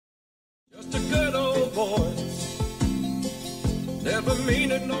Just a good old boy. Never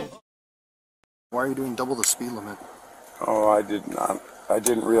meaning no. Why are you doing double the speed limit? Oh, I did not. I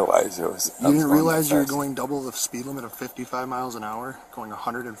didn't realize it was. You didn't realize you were going double the speed limit of 55 miles an hour, going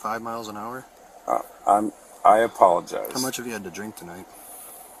 105 miles an hour? I apologize. How much have you had to drink tonight?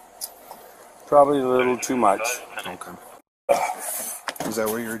 Probably a little too much. Okay. Is that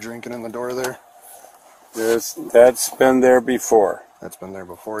what you were drinking in the door there? That's been there before. That's been there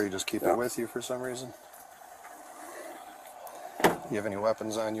before. You just keep it with you for some reason? You have any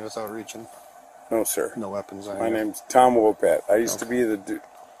weapons on you without reaching? No, sir. No weapons on you? My name's Tom Wopat. I used to be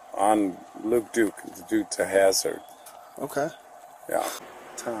on Luke Duke, the Duke to Hazzard. Okay. Yeah.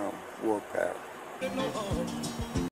 Tom Wopat.